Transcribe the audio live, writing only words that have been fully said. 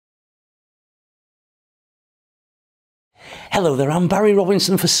Hello there, I'm Barry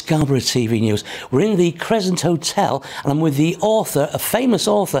Robinson for Scarborough TV News. We're in the Crescent Hotel and I'm with the author, a famous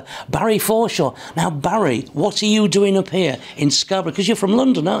author, Barry Forshaw. Now Barry, what are you doing up here in Scarborough? Because you're from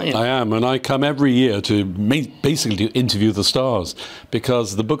London, aren't you? I am, and I come every year to basically interview the stars,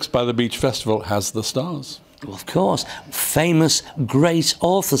 because the Books by the Beach Festival has the stars. Well, of course, famous, great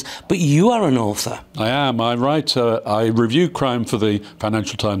authors. But you are an author. I am. I write, I review crime for the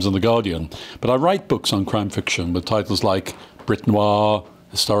Financial Times and The Guardian, but I write books on crime fiction with titles like Brit Noir,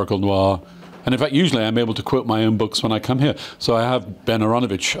 Historical Noir, and in fact usually I'm able to quote my own books when I come here. So I have Ben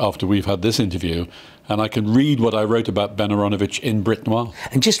Aaronovitch after we've had this interview, and I can read what I wrote about Ben Aaronovitch in Brit Noir.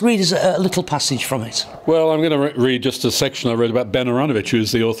 And just read us a little passage from it. Well, I'm going to read just a section I wrote about Ben Aaronovitch,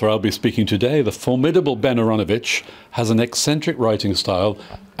 who's the author I'll be speaking today. The formidable Ben Aaronovitch has an eccentric writing style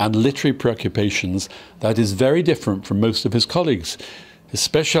and literary preoccupations that is very different from most of his colleagues. His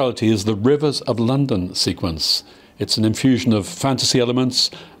speciality is the Rivers of London sequence. It's an infusion of fantasy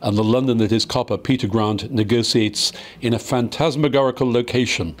elements and the London that his copper, Peter Grant, negotiates in a phantasmagorical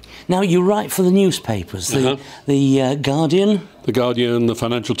location. Now, you write for the newspapers, the Guardian. The Guardian, the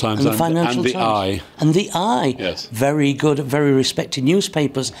Financial Times, and the Eye. And the Eye. Yes. Very good, very respected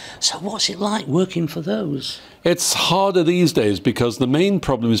newspapers. So what's it like working for those? It's harder these days because the main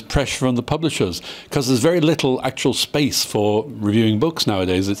problem is pressure from the publishers, because there's very little actual space for reviewing books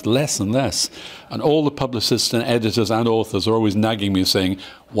nowadays. It's less and less. And all the publicists and editors and authors are always nagging me saying,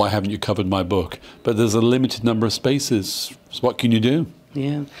 why haven't you covered my book? But there's a limited number of spaces. So what can you do?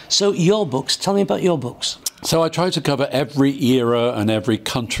 Yeah. So your books, tell me about your books. So I try to cover every era and every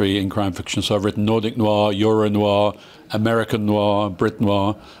country in crime fiction. So I've written Nordic Noir, Euro Noir, American Noir, Brit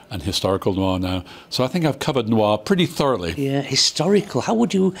Noir, and Historical Noir now. So I think I've covered noir pretty thoroughly. Yeah, historical. How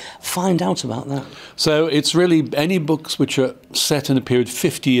would you find out about that? So it's really any books which are set in a period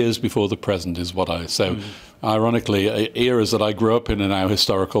 50 years before the present is what I... So ironically, eras that I grew up in are now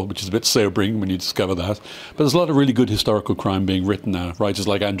historical, which is a bit sobering when you discover that. But there's a lot of really good historical crime being written now. Writers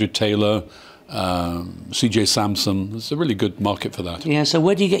like Andrew Taylor, C.J. Sampson. There's a really good market for that. Yeah, so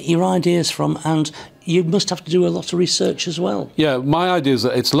where do you get your ideas from? And you must have to do a lot of research as well. Yeah, my ideas,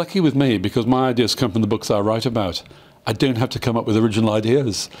 it's lucky with me because my ideas come from the books I write about. I don't have to come up with original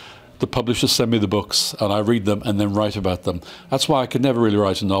ideas. The publishers send me the books and I read them and then write about them. That's why I could never really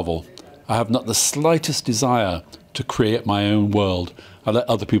write a novel. I have not the slightest desire to create my own world. I let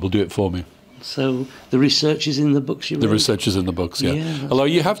other people do it for me. So the research is in the books you write? The research is in the books, yeah. Although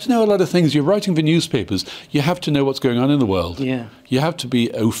you have to know a lot of things. You're writing for newspapers. You have to know what's going on in the world. Yeah. You have to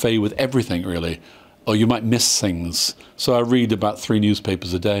be au fait with everything, really, or you might miss things. So I read about 3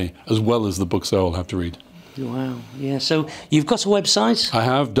 newspapers a day, as well as the books I all have to read. Wow, yeah. So you've got a website? I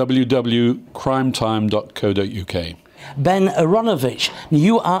have, www.crimetime.co.uk. Ben Aaronovitch,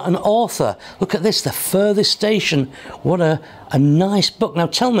 you are an author. Look at this, The Furthest Station. What a nice book. Now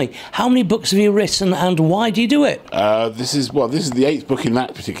tell me, how many books have you written and why do you do it? This is the 8th book in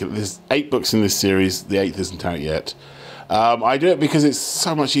that particular... There's 8 books in this series, the 8th isn't out yet. I do it because it's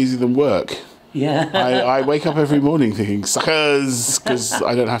so much easier than work. Yeah. I wake up every morning thinking, suckers, because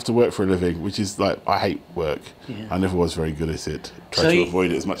I don't have to work for a living, which is like, I hate work. Yeah. I never was very good at it. Try to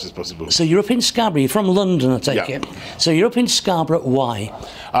avoid it as much as possible. So you're up in Scarborough, you're from London, I take it. So you're up in Scarborough, why?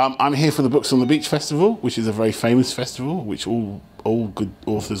 I'm here for the Books on the Beach Festival, which is a very famous festival, which all good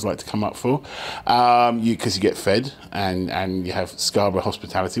authors like to come up for. Because you get fed, and you have Scarborough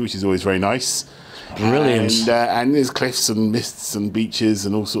hospitality, which is always very nice. Brilliant. And there's cliffs and mists and beaches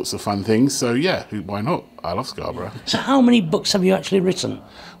and all sorts of fun things. So yeah, why not? I love Scarborough. So how many books have you actually written?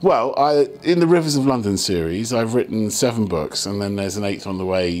 Well, in the Rivers of London series, I've written 7 books, and then there's an 8th on the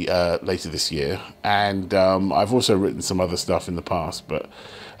way later this year. And I've also written some other stuff in the past, but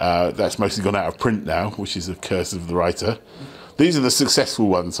that's mostly gone out of print now, which is a curse of the writer. These are the successful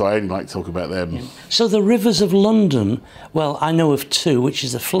ones, so I only like to talk about them. Yeah. So the Rivers of London, well, I know of 2, which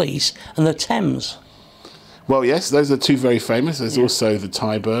is the Fleece and the Thames. Well, yes, those are 2 very famous. There's also the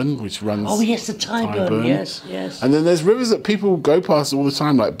Tyburn, which runs... Oh, yes, the Tyburn, yes. And then there's rivers that people go past all the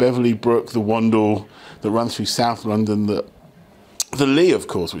time, like Beverley Brook, the Wandle, that run through South London, the Lee, of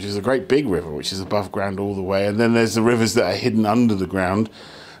course, which is a great big river, which is above ground all the way. And then there's the rivers that are hidden under the ground,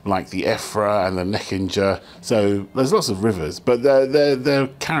 like the Effra and the Neckinger. So there's lots of rivers, but they're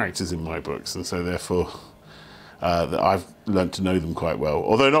characters in my books, and so therefore that I've learnt to know them quite well.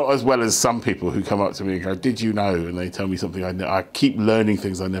 Although not as well as some people who come up to me and go, "Did you know?" and they tell me something I keep learning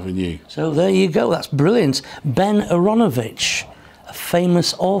things I never knew. So there you go. That's brilliant. Ben Aaronovitch, a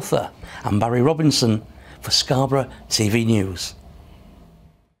famous author. I'm Barry Robinson for Scarborough TV News.